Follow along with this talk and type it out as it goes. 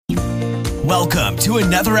Welcome to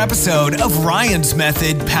another episode of Ryan's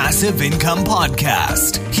Method Passive Income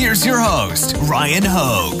Podcast. Here's your host, Ryan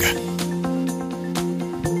Hogue.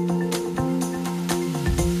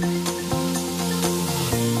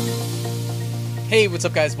 Hey, what's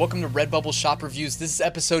up guys? Welcome to Redbubble Shop Reviews. This is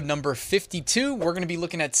episode number 52. We're going to be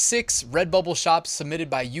looking at 6 Redbubble shops submitted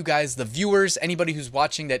by you guys, the viewers. Anybody who's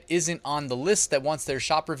watching that isn't on the list that wants their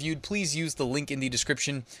shop reviewed, please use the link in the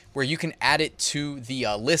description where you can add it to the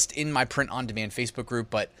list in my Print On Demand Facebook group.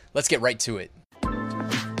 But let's get right to it.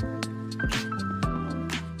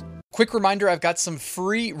 Quick reminder, I've got some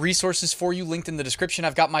free resources for you linked in the description.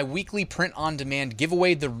 I've got my weekly Print On Demand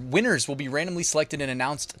giveaway. The winners will be randomly selected and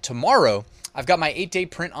announced tomorrow. I've got my 8-day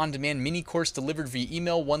Print On Demand mini course delivered via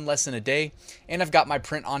email, 1 lesson a day. And I've got my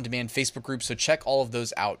Print On Demand Facebook group, so check all of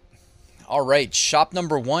those out. All right, shop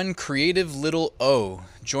number 1, Creative Little O.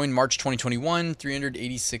 Joined March 2021,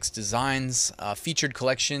 386 designs, featured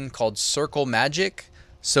collection called Circle Magic.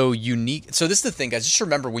 So unique. So this is the thing, guys. Just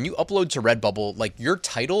remember, when you upload to Redbubble, like your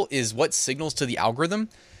title is what signals to the algorithm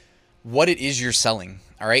what it is you're selling.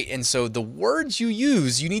 All right. And so the words you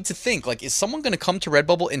use, you need to think like, is someone going to come to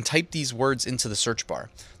Redbubble and type these words into the search bar?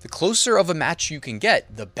 The closer of a match you can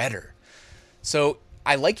get, the better. So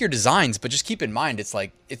I like your designs, but just keep in mind, it's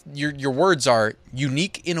like if your words are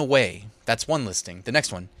unique in a way. That's one listing. The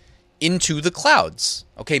next one, into the clouds.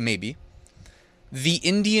 Okay, maybe. The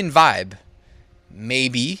Indian vibe.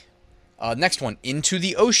 Maybe. Next one, into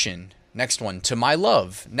the ocean. Next one, to my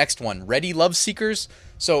love. Next one, ready love seekers.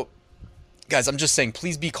 So guys, I'm just saying,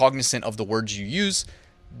 please be cognizant of the words you use.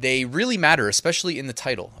 They really matter, especially in the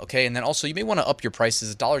title. Okay. And then also you may want to up your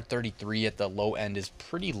prices. $1.33 at the low end is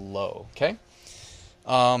pretty low. Okay.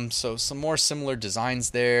 So some more similar designs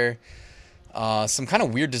there. Some kind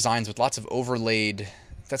of weird designs with lots of overlaid.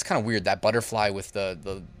 That's kind of weird. That butterfly with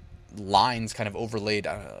the lines kind of overlaid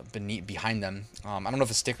behind them. I don't know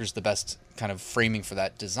if a sticker is the best kind of framing for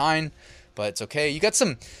that design, but it's okay. You got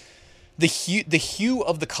some the hue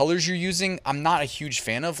of the colors you're using. I'm not a huge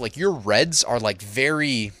fan of. Like your reds are like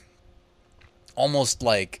very almost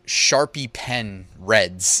like Sharpie pen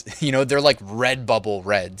reds. You know, they're like Redbubble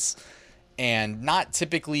reds, and not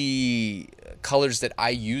typically colors that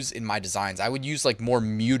I use in my designs. I would use like more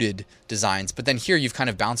muted designs, but then here you've kind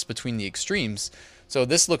of bounced between the extremes. So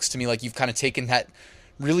this looks to me like you've kind of taken that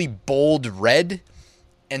really bold red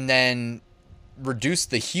and then reduced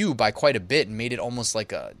the hue by quite a bit and made it almost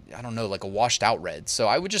like a, I don't know, like a washed out red. So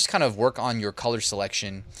I would just kind of work on your color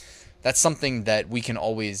selection. That's something that we can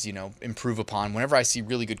always, you know, improve upon. Whenever I see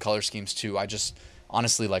really good color schemes too, I just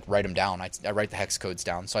honestly like write them down. I write the hex codes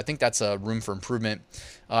down. So I think that's a room for improvement.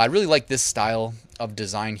 I really like this style of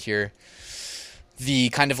design here. The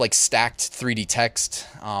kind of like stacked 3D text.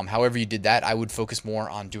 However you did that, I would focus more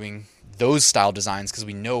on doing those style designs because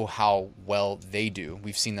we know how well they do.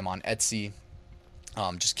 We've seen them on Etsy,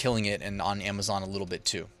 just killing it, and on Amazon a little bit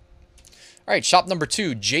too. All right, shop number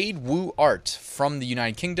 2, Jade Woo Art from the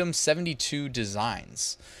United Kingdom, 72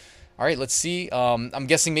 designs. All right, let's see. I'm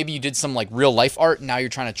guessing maybe you did some like real life art. And now you're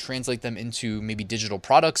trying to translate them into maybe digital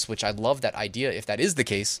products, which I love that idea if that is the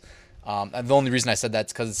case. The only reason I said that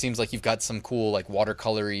is because it seems like you've got some cool like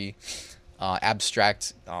watercolory,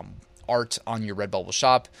 abstract art on your Redbubble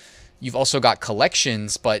shop. You've also got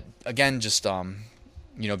collections, but again, just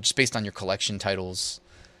just based on your collection titles,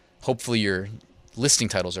 hopefully your listing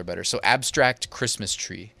titles are better. So abstract Christmas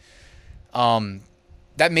tree.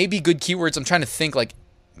 That may be good keywords. I'm trying to think like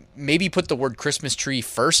maybe put the word Christmas tree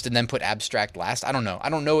first and then put abstract last. I don't know. I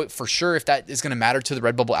don't know for sure if that is going to matter to the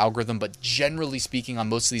Redbubble algorithm, but generally speaking on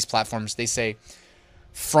most of these platforms, they say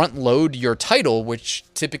front load your title, which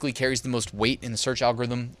typically carries the most weight in the search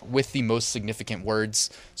algorithm with the most significant words.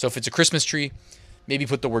 So if it's a Christmas tree, maybe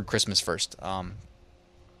put the word Christmas first.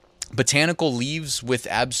 Botanical leaves with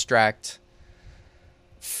abstract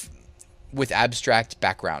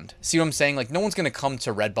background. See what I'm saying? Like no one's going to come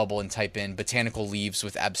to Redbubble and type in botanical leaves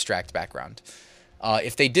with abstract background.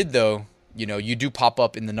 If they did though, you do pop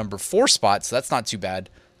up in the number 4 spot. So that's not too bad.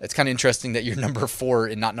 It's kind of interesting that you're number 4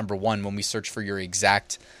 and not number 1 when we search for your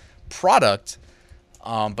exact product.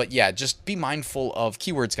 But yeah, just be mindful of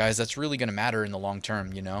keywords, guys. That's really going to matter in the long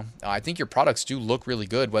term. I think your products do look really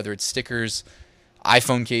good, whether it's stickers,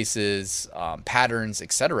 iPhone cases, patterns,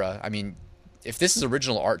 etc. I mean, if this is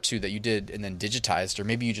original art too that you did and then digitized, or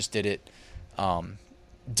maybe you just did it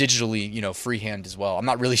digitally, freehand as well. I'm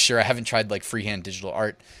not really sure. I haven't tried like freehand digital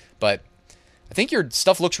art, but I think your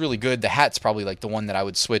stuff looks really good. The hat's probably like the one that I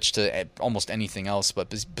would switch to almost anything else. But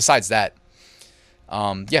besides that,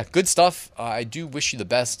 yeah, good stuff. I do wish you the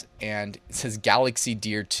best. And it says Galaxy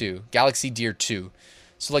Deer 2. Galaxy Deer 2.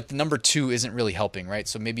 So like the number 2 isn't really helping, right?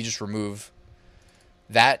 So maybe just remove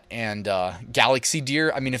That and Galaxy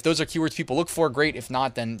Deer. I mean, if those are keywords people look for, great. If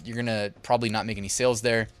not, then you're going to probably not make any sales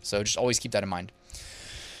there. So just always keep that in mind.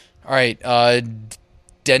 All right.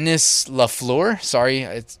 Denis Lafleur. Sorry,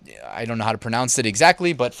 I don't know how to pronounce it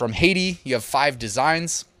exactly, but from Haiti, you have 5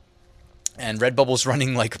 designs. And Redbubble's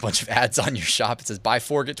running like a bunch of ads on your shop. It says buy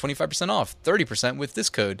 4, get 25% off, 30% with this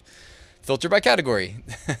code. Filter by category.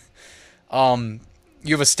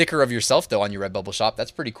 You have a sticker of yourself, though, on your Redbubble shop.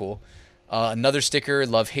 That's pretty cool. Another sticker,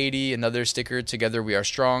 Love Haiti. Another sticker, Together We Are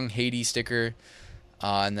Strong. Haiti sticker.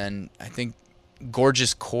 And then I think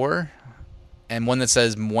Gorgeous Core. And one that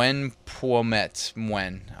says Mwen Pomet.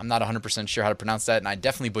 Mwen. I'm not 100% sure how to pronounce that, and I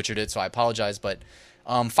definitely butchered it, so I apologize. But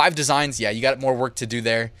 5 designs. Yeah, you got more work to do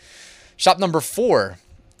there. Shop number 4,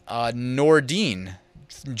 Nordine.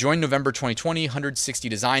 Joined November 2020, 160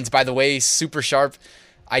 designs. By the way, super sharp.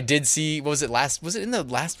 I did see, was it in the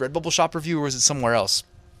last Redbubble shop review, or was it somewhere else?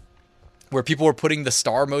 Where people were putting the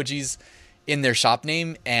star emojis in their shop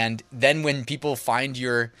name, and then when people find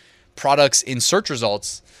your products in search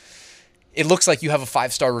results, it looks like you have a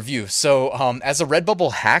 5-star review. So as a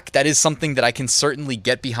Redbubble hack, that is something that I can certainly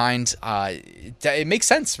get behind. It makes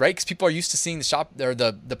sense, right? Because people are used to seeing the shop or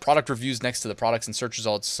the product reviews next to the products in search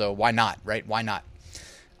results. So why not, right? Why not?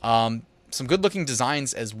 Some good looking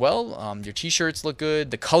designs as well. Your t-shirts look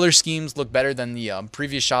good. The color schemes look better than the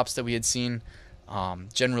previous shops that we had seen.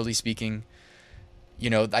 Generally speaking,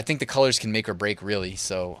 I think the colors can make or break, really.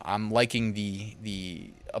 So I'm liking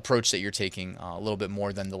the approach that you're taking a little bit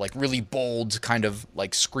more than the like really bold kind of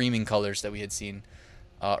like screaming colors that we had seen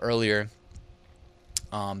earlier.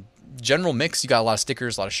 General mix, you got a lot of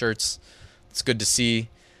stickers, a lot of shirts. It's good to see.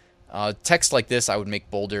 Text like this I would make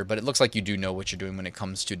bolder, but it looks like you do know what you're doing when it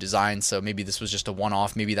comes to design. So maybe this was just a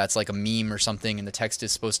one-off. Maybe that's like a meme or something, and the text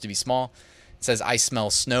is supposed to be small. It says I smell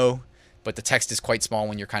snow, but the text is quite small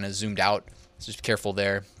when you're kind of zoomed out. So just be careful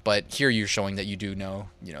there. But here you're showing that you do know,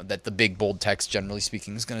 that the big bold text, generally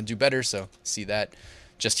speaking, is going to do better. So see that.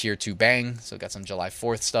 Just here to bang. So got some July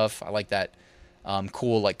 4th stuff. I like that.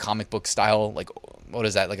 Cool, like comic book style. Like, what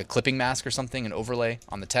is that? Like a clipping mask or something, an overlay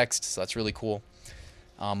on the text. So that's really cool.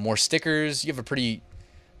 More stickers. You have a pretty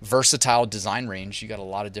versatile design range. You got a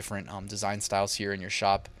lot of different design styles here in your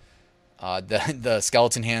shop. The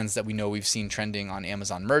skeleton hands that we know we've seen trending on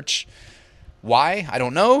Amazon merch. Why? I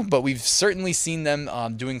don't know, but we've certainly seen them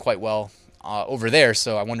doing quite well over there.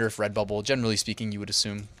 So I wonder if Redbubble, generally speaking, you would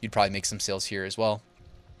assume you'd probably make some sales here as well.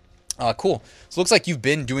 Cool. So it looks like you've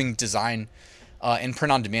been doing design and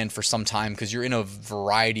print on demand for some time because you're in a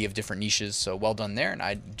variety of different niches. So well done there. And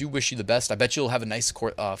I do wish you the best. I bet you'll have a nice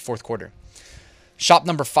fourth quarter. Shop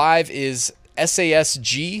number 5 is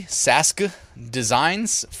SASG Sask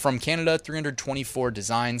Designs from Canada, 324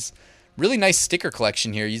 designs. Really nice sticker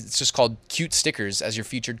collection here. It's just called Cute Stickers as your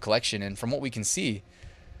featured collection. And from what we can see,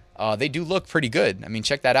 they do look pretty good. I mean,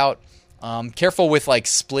 check that out. Careful with like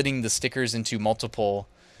splitting the stickers into multiple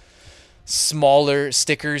smaller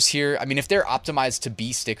stickers here. I mean, if they're optimized to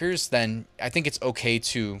be stickers, then I think it's okay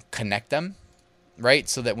to connect them, right?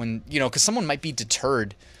 So that when, because someone might be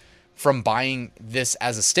deterred from buying this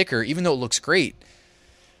as a sticker, even though it looks great,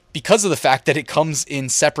 because of the fact that it comes in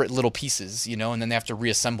separate little pieces, and then they have to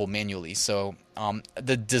reassemble manually. So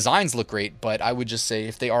the designs look great, but I would just say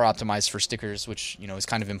if they are optimized for stickers, which, is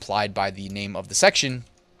kind of implied by the name of the section,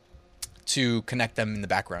 to connect them in the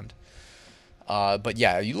background. But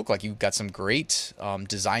yeah, you look like you've got some great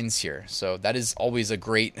designs here. So that is always a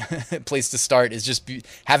great place to start, is just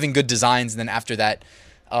having good designs. And then after that,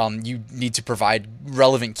 you need to provide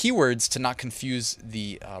relevant keywords to not confuse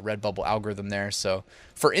the Redbubble algorithm there. So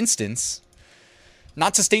for instance,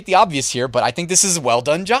 not to state the obvious here, but I think this is a well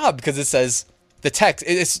done job because it says the text,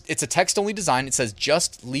 it's a text only design. It says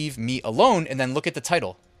just leave me alone. And then look at the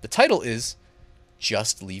title. The title is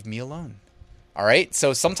Just Leave Me Alone. All right.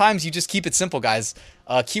 So sometimes you just keep it simple, guys.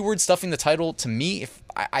 Keyword stuffing the title, to me,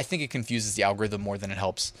 I think it confuses the algorithm more than it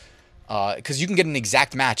helps. Because you can get an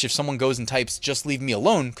exact match if someone goes and types just leave me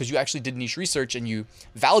alone, because you actually did niche research and you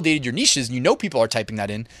validated your niches and people are typing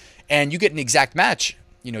that in, and you get an exact match.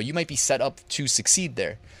 You might be set up to succeed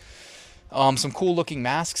there. Some cool looking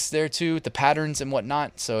masks there too, the patterns and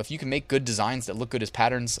whatnot. So if you can make good designs that look good as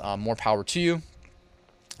patterns, more power to you.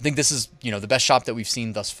 I think this is, the best shop that we've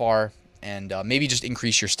seen thus far. And maybe just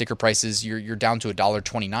increase your sticker prices. You're down to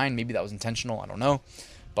 $1.29. Maybe that was intentional. I don't know.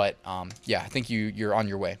 But yeah, I think you're on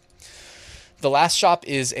your way. The last shop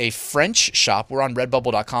is a French shop. We're on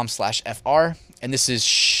redbubble.com/FR. And this is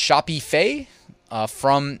Shopify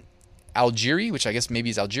from Algeria, which I guess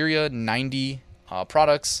maybe is Algeria, 90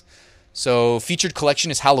 products. So featured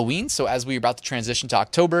collection is Halloween. So as we're about to transition to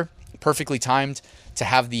October, perfectly timed to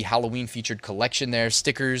have the Halloween featured collection there,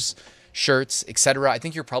 stickers, shirts, etc. I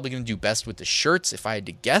think you're probably going to do best with the shirts if I had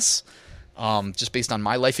to guess, just based on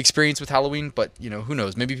my life experience with Halloween. But, you know, who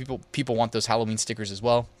knows? Maybe people want those Halloween stickers as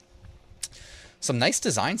well. Some nice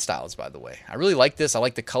design styles, by the way. I really like this. I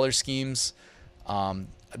like the color schemes.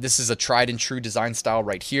 This is a tried and true design style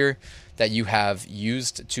right here that you have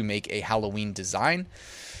used to make a Halloween design.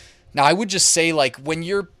 Now, I would just say, like, when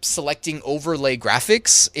you're selecting overlay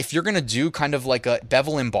graphics, if you're going to do kind of like a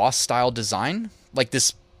bevel emboss style design, like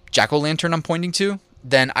this jack-o'-lantern I'm pointing to,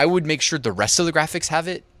 then I would make sure the rest of the graphics have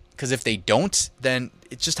it. Because if they don't, then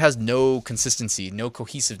it just has no consistency, no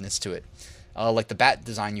cohesiveness to it. Like the bat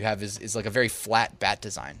design you have is like a very flat bat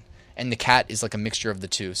design. And the cat is like a mixture of the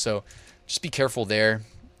two. So just be careful there.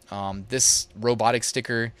 This robotic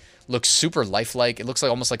sticker looks super lifelike. It looks like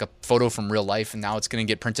almost like a photo from real life, and now it's going to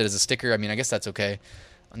get printed as a sticker. I mean, I guess that's okay.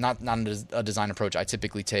 Not a design approach I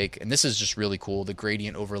typically take. And this is just really cool, the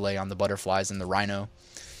gradient overlay on the butterflies and the rhino.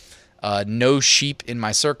 No sheep in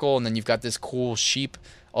my circle, and then you've got this cool sheep,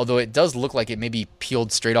 although it does look like it may be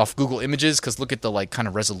peeled straight off Google Images, because look at the like kind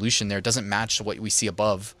of resolution there. It doesn't match what we see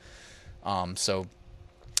above. So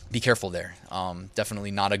be careful there.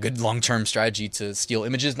 Definitely not a good long-term strategy to steal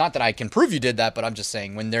images. Not that I can prove you did that, but I'm just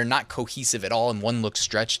saying when they're not cohesive at all and one looks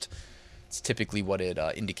stretched, it's typically what it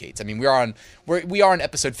indicates. I mean, we are on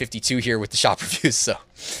episode 52 here with the shop reviews, so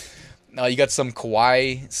you got some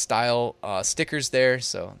kawaii style stickers there,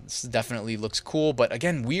 so this definitely looks cool. But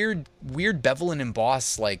again, weird bevel and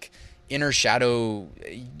emboss, like inner shadow.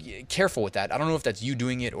 Careful with that. I don't know if that's you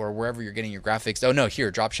doing it or wherever you're getting your graphics. Oh no,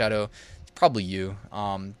 here, drop shadow. Probably you.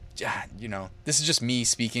 You know, this is just me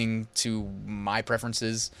speaking to my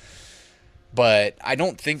preferences, but I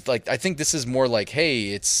don't think I think this is more like, hey,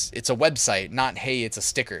 it's a website, not hey, it's a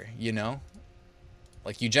sticker, you know?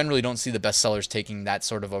 Like, you generally don't see the best sellers taking that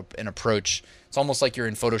sort of an approach. It's almost like you're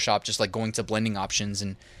in Photoshop, just like going to blending options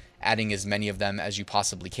and adding as many of them as you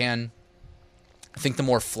possibly can. I think the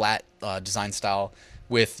more flat design style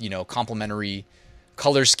with, you know, complementary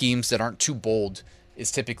color schemes that aren't too bold is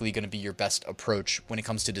typically going to be your best approach when it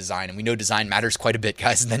comes to design. And we know design matters quite a bit,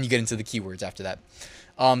 guys. And then you get into the keywords after that.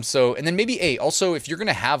 And then maybe, also, if you're going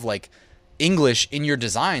to have like English in your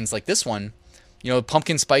designs, like this one, you know,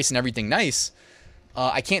 pumpkin spice and everything nice.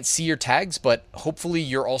 I can't see your tags, but hopefully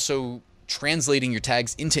you're also translating your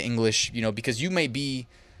tags into English, you know, because you may be,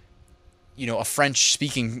 you know, a French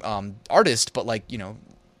speaking artist, but like, you know,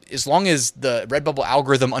 as long as the Redbubble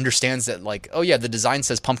algorithm understands that, like, oh yeah, the design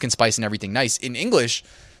says pumpkin spice and everything nice in English,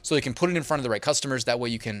 so they can put it in front of the right customers. That way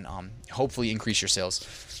you can hopefully increase your sales.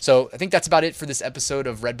 So I think that's about it for this episode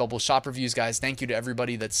of Redbubble Shop Reviews, guys. Thank you to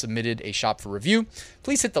everybody that submitted a shop for review.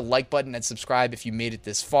 Please hit the like button and subscribe if you made it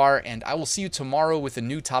this far, and I will see you tomorrow with a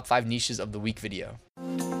new top 5 niches of the week video.